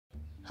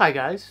Hi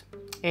guys.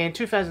 In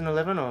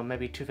 2011 or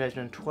maybe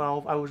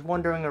 2012, I was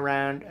wandering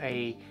around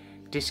a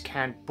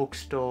discount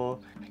bookstore.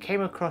 I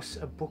came across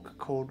a book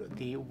called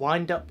The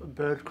Wind-Up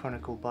Bird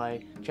Chronicle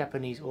by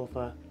Japanese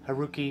author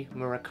Haruki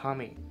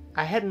Murakami.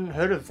 I hadn't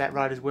heard of that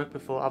writer's work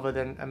before, other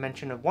than a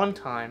mention of one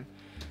time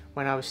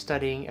when I was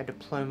studying a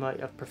diploma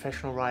of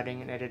professional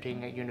writing and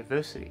editing at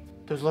university.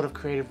 There was a lot of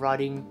creative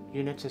writing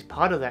units as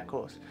part of that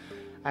course,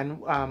 and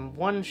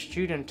one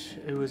student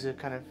who was a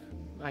kind of,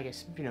 I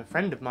guess,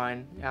 friend of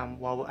mine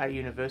while at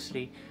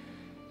university,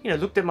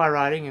 looked at my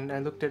writing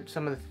and looked at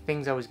some of the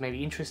things I was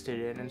maybe interested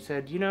in and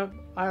said,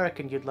 I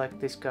reckon you'd like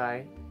this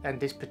guy and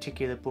this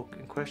particular book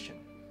in question.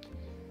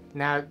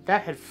 Now,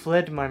 that had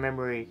fled my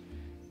memory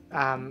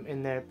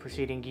in the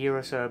preceding year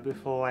or so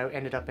before I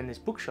ended up in this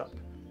bookshop.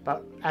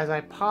 But as I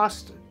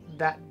passed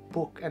that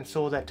book and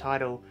saw that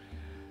title,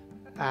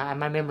 and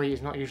my memory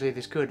is not usually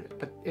this good,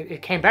 but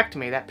it came back to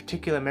me, that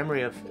particular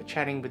memory of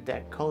chatting with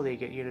that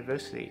colleague at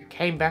university. It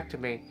came back to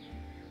me,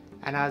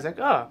 and I was like,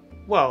 oh,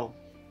 well,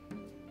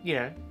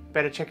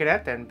 better check it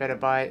out then, better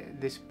buy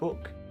this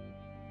book.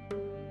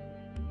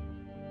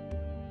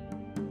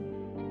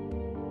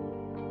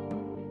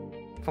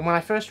 From when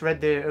I first read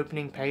the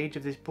opening page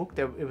of this book,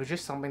 it was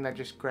just something that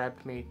just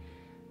grabbed me,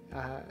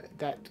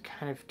 that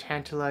kind of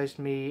tantalized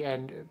me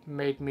and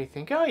made me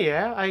think, oh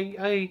yeah,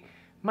 I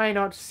may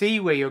not see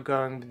where you're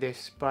going with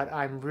this, but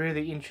I'm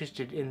really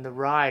interested in the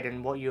ride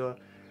and what you're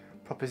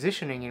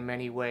propositioning in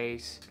many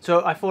ways.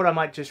 So I thought I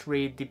might just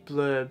read the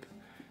blurb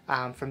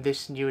from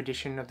this new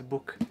edition of the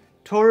book.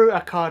 Toru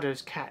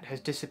Akada's cat has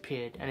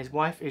disappeared and his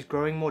wife is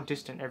growing more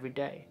distant every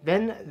day.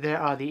 Then there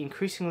are the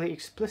increasingly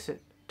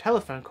explicit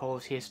telephone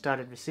calls he has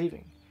started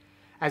receiving.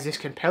 As this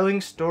compelling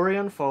story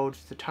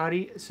unfolds, the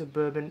tidy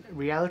suburban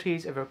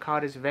realities of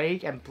Okada's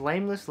vague and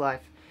blameless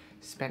life,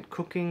 spent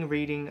cooking,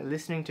 reading,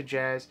 listening to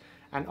jazz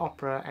and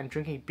opera and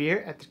drinking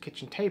beer at the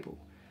kitchen table,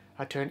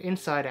 are turned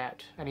inside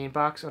out, and he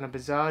embarks on a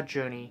bizarre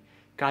journey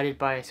guided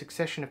by a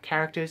succession of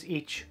characters,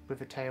 each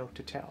with a tale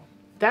to tell.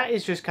 That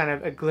is just kind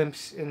of a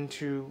glimpse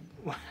into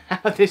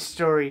how this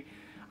story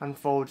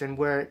unfolds and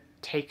where it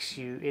takes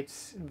you.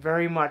 It's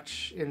very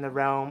much in the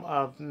realm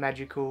of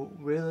magical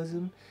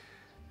realism.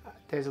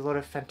 There's a lot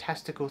of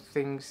fantastical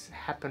things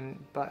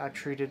happen but are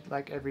treated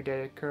like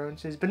everyday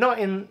occurrences, but not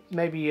in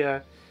maybe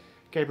a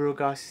Gabriel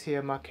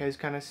Garcia Marquez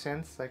kind of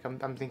sense. Like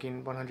I'm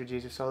thinking 100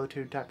 Years of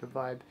Solitude type of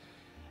vibe.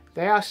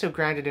 They are still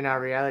grounded in our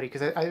reality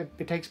because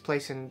it takes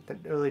place in the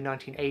early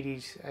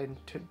 1980s in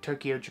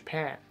Tokyo,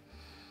 Japan,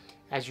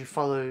 as you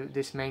follow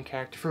this main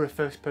character through a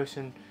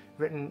first-person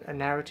written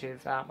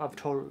narrative of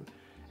Toru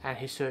and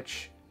his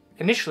search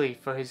initially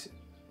for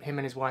him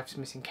and his wife's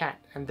missing cat,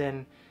 and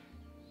then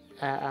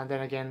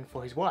again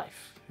for his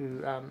wife,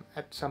 who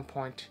at some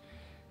point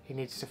he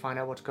needs to find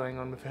out what's going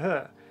on with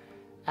her.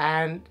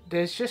 And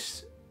there's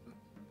just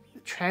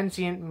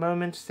transient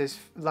moments, there's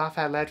laugh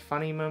out loud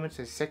funny moments,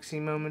 there's sexy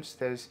moments,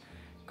 there's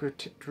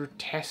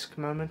grotesque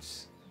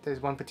moments. There's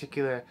one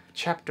particular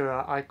chapter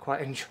I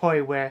quite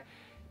enjoy where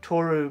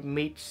Toru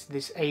meets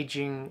this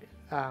aging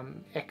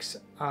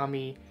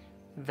ex-army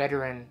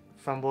veteran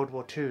from World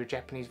War II, a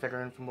Japanese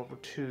veteran from World War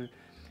II,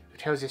 who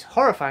tells this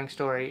horrifying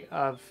story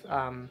of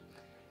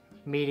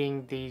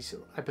meeting these,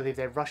 I believe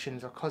they're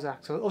Russians or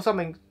Cossacks or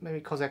something. Maybe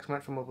Cossacks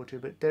weren't from World War II,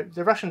 but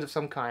they're Russians of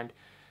some kind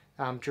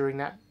during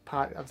that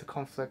part of the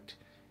conflict,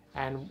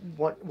 and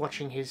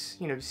watching his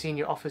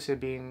senior officer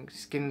being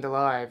skinned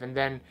alive and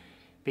then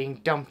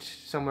being dumped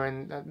somewhere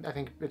in, I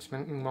think it's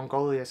in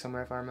Mongolia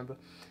somewhere if I remember,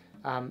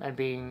 and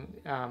being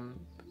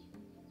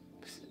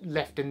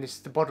left in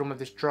the bottom of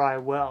this dry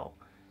well.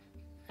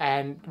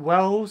 And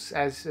wells,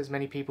 as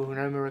many people who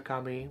know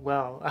Murakami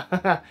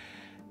well,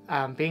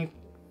 being,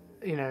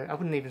 I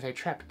wouldn't even say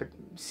trapped, but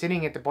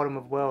sitting at the bottom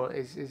of well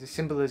is a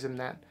symbolism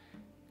that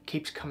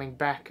keeps coming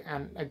back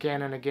and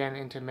again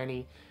into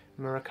many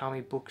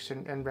Murakami books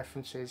and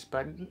references,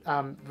 but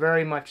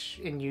very much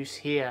in use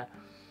here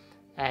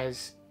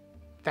as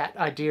that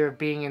idea of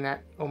being in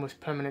that almost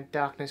permanent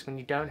darkness when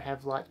you don't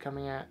have light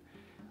coming out,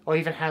 or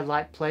even how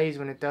light plays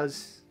when it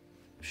does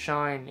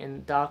shine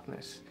in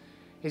darkness,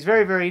 is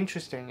very, very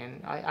interesting.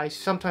 And I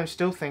sometimes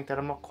still think that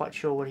I'm not quite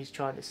sure what he's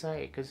trying to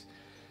say, because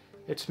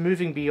it's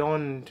moving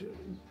beyond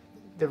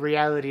the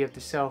reality of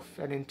the self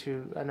and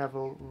into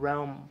another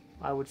realm,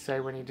 I would say,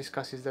 when he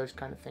discusses those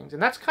kind of things.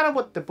 And that's kind of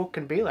what the book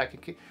can be like.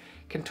 It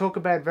can talk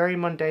about very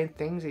mundane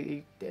things.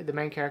 The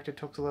main character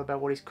talks a lot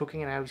about what he's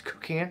cooking and how he's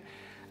cooking it.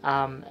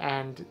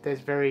 And there's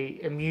very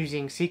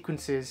amusing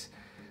sequences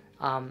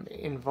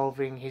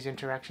involving his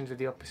interactions with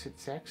the opposite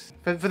sex.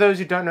 For those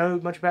who don't know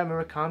much about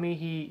Murakami,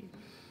 he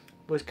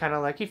was kind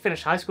of like, he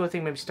finished high school, I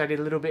think, maybe studied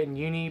a little bit in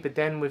uni, but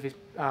then with his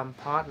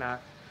partner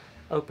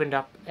opened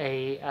up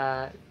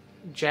a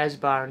jazz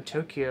bar in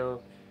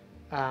Tokyo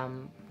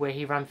where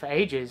he ran for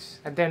ages.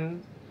 And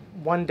then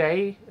one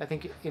day, I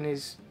think in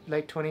his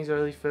late 20s,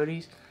 early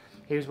 30s,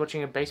 he was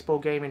watching a baseball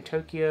game in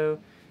Tokyo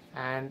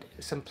and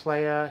some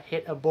player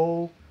hit a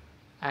ball,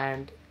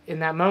 and in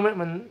that moment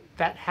when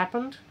that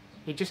happened,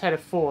 he just had a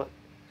thought,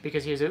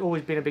 because he's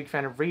always been a big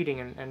fan of reading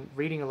and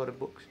reading a lot of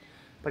books.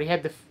 But he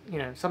had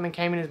something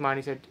came in his mind.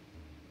 He said,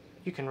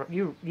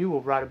 you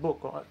will write a book,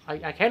 or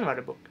I can write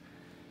a book.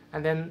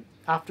 And then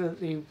after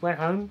he went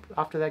home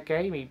after that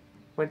game, he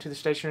went to the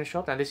stationery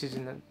shop. Now this is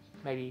in the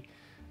maybe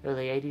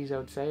early 80s, I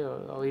would say,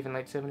 or even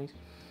late 70s.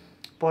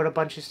 Bought a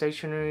bunch of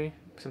stationery,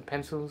 some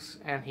pencils,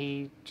 and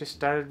he just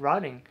started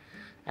writing.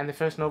 And the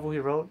first novel he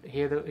wrote,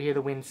 Hear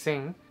the Wind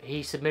Sing,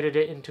 he submitted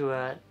it into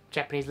a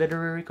Japanese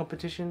literary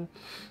competition.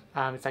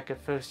 It's like a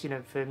first,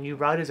 for new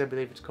writers, I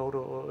believe it's called,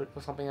 or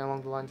something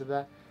along the lines of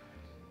that.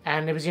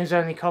 And it was his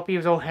only copy. It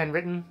was all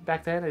handwritten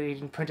back then. He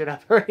didn't print it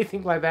up or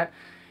anything like that.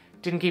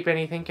 Didn't keep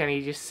anything, and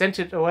he just sent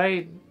it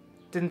away.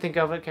 Didn't think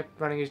of it, kept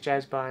running his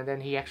jazz bar, and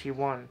then he actually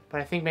won.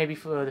 But I think maybe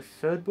for the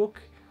third book,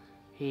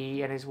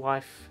 he and his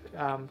wife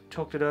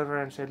talked it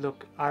over and said,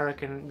 look, I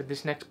reckon with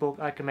this next book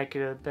I can make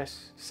it a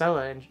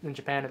bestseller in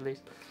Japan at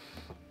least.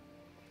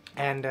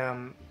 And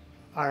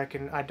I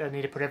reckon I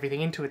need to put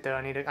everything into it though.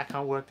 I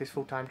can't work this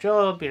full-time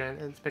job,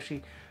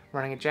 especially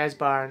running a jazz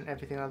bar and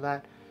everything like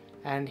that.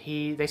 And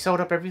they sold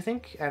up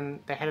everything,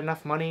 and they had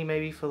enough money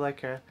maybe for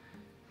like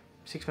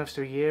 6 months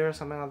to a year or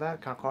something like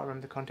that. Can't quite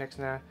remember the context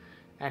now.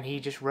 And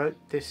he just wrote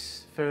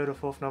this third or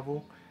fourth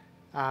novel.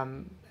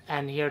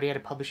 And he already had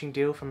a publishing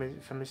deal from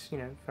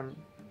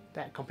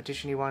that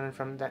competition he won and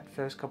from that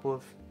first couple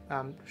of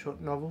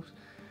short novels.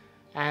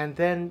 And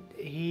then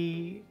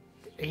he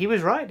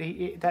was right.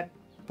 That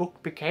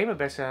book became a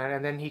bestseller,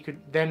 and then he could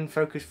then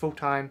focus full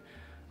time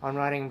on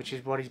writing, which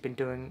is what he's been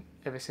doing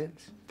ever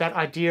since. That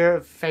idea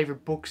of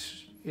favorite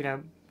books,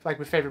 like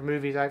with favorite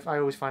movies, I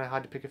always find it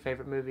hard to pick a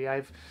favorite movie. I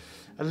have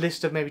a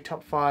list of maybe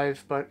top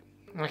 5, but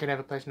I can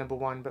never place number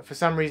 1. But for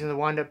some reason, the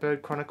Wind-Up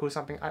Bird Chronicle is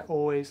something I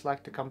always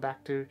like to come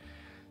back to.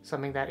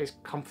 Something that is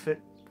comfort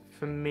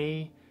for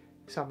me,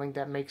 something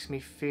that makes me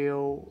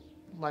feel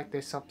like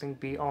there's something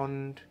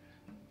beyond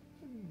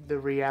the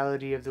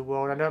reality of the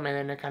world. I don't mean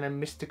in a kind of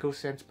mystical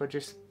sense, but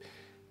just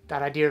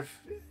that idea of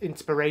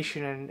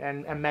inspiration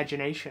and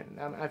imagination.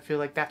 I feel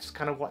like that's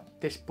kind of what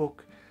this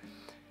book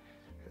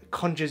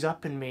conjures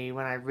up in me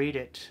when I read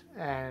it,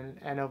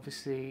 and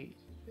obviously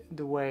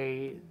the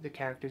way the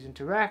characters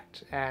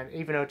interact, and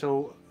even though it's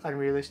all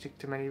unrealistic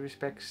to many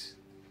respects,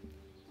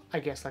 I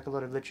guess like a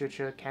lot of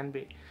literature can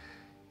be.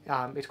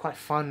 It's quite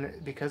fun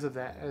because of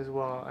that as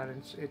well,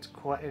 and it's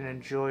quite an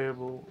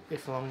enjoyable,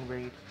 if long,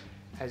 read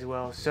as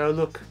well. So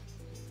look,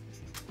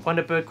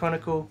 Wind-Up Bird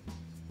Chronicle,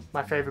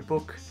 my favourite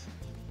book.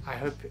 I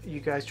hope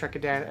you guys track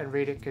it down and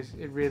read it, because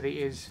it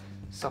really is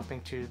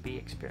something to be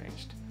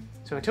experienced.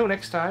 So until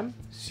next time,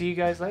 see you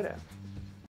guys later.